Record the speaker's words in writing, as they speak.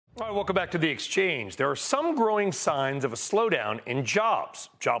All right, welcome back to The Exchange. There are some growing signs of a slowdown in jobs.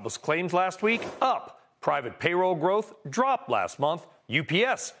 Jobless claims last week up. Private payroll growth dropped last month.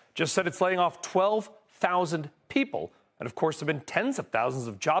 UPS just said it's laying off 12,000 people. And of course, there have been tens of thousands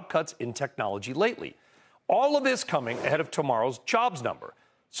of job cuts in technology lately. All of this coming ahead of tomorrow's jobs number.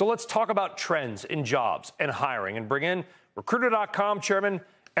 So let's talk about trends in jobs and hiring and bring in Recruiter.com Chairman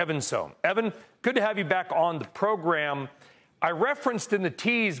Evan Sohn. Evan, good to have you back on the program. I referenced in the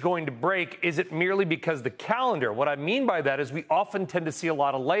tease going to break, is it merely because the calendar? What I mean by that is we often tend to see a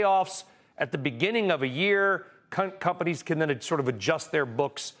lot of layoffs at the beginning of a year. Companies can then sort of adjust their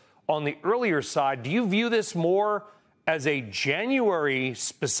books on the earlier side. Do you view this more as a January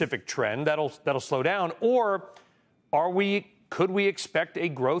specific trend that'll slow down, or could we expect a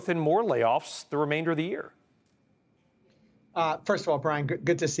growth in more layoffs the remainder of the year? First of all, Brian,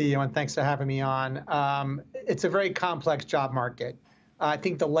 good to see you, and thanks for having me on. It's a very complex job market. I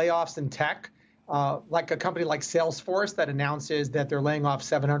think the layoffs in tech, like a company like Salesforce that announces that they're laying off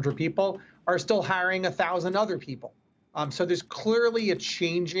 700 people, are still hiring 1,000 other people. So there's clearly a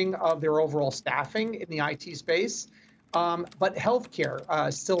changing of their overall staffing in the IT space. But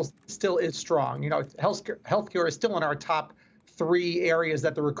healthcare still is strong. You know, healthcare is still in our top 3 areas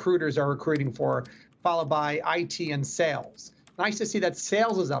that the recruiters are recruiting for, followed by IT and sales. Nice to see that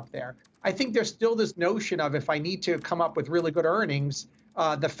sales is up there. I think there's still this notion of if I need to come up with really good earnings,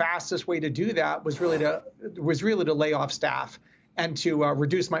 the fastest way to do that was really to lay off staff and to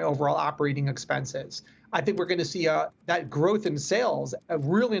reduce my overall operating expenses. I think we're going to see that growth in sales.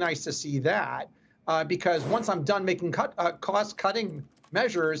 Really nice to see that because once I'm done making cost-cutting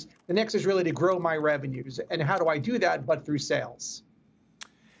measures, the next is really to grow my revenues. And how do I do that but through sales?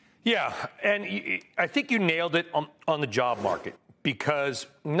 Yeah, and I think you nailed it on the job market, because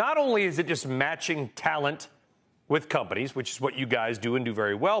not only is it just matching talent with companies, which is what you guys do and do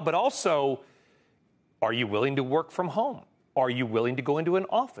very well, but also, are you willing to work from home? Are you willing to go into an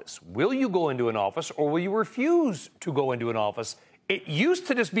office? Will you go into an office, or will you refuse to go into an office? It used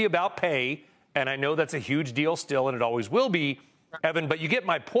to just be about pay, and I know that's a huge deal still, and it always will be, Evan, but you get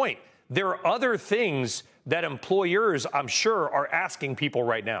my point. There are other things that employers, I'm sure, are asking people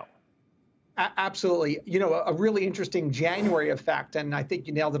right now. Absolutely. You know, a really interesting January effect, and I think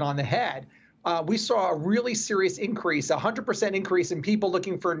you nailed it on the head. We saw a really serious increase, 100% increase in people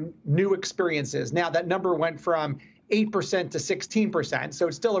looking for new experiences. Now, that number went from 8% to 16%, so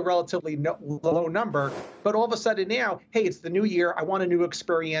it's still a relatively low number. But all of a sudden now, hey, it's the new year, I want a new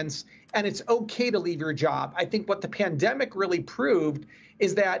experience, and it's okay to leave your job. I think what the pandemic really proved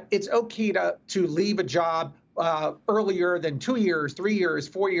is that it's okay to leave a job earlier than 2 years, 3 years,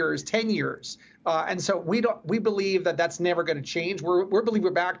 4 years, 10 years. And so we believe that that's never going to change. We believe we're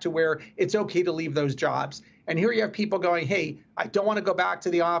back to where it's okay to leave those jobs. And here you have people going, hey, I don't want to go back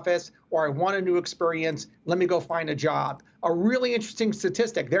to the office, or I want a new experience. Let me go find a job. A really interesting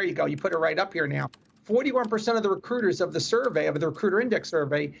statistic. There you go. You put it right up here now. 41% of the recruiters of the survey, of the Recruiter Index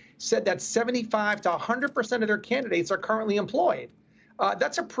survey, said that 75 to 100% of their candidates are currently employed.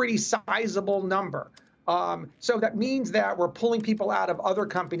 That's a pretty sizable number. So that means that we're pulling people out of other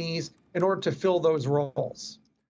companies in order to fill those roles.